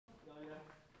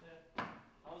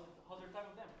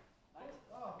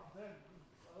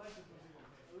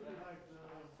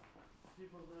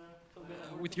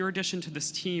With your addition to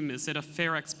this team, is it a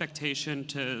fair expectation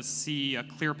to see a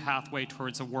clear pathway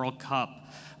towards a World Cup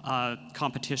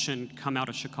competition come out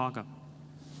of Chicago?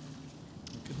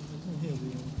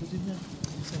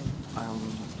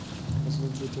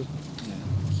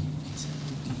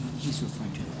 He's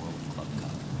referring to the World Club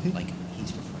Cup. Like,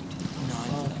 he's referring to the World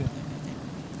Club Cup.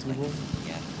 To the World?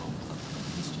 Yeah, the World Club Cup.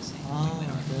 He's just saying.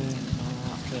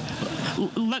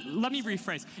 Let me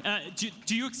rephrase.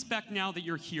 Do you expect now that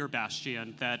you're here,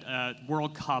 Bastian, that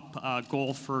World Cup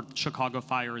goal for Chicago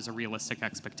Fire is a realistic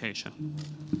expectation?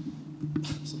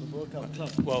 So the World Cup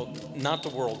club. Well, not the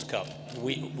World Cup.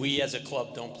 We as a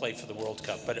club don't play for the World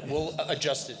Cup, but we'll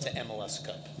adjust it to MLS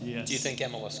Cup. Yes. Do you think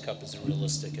MLS Cup is a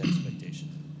realistic expectation?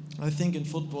 I think in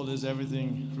football is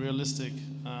everything realistic,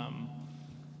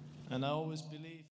 and I always believe.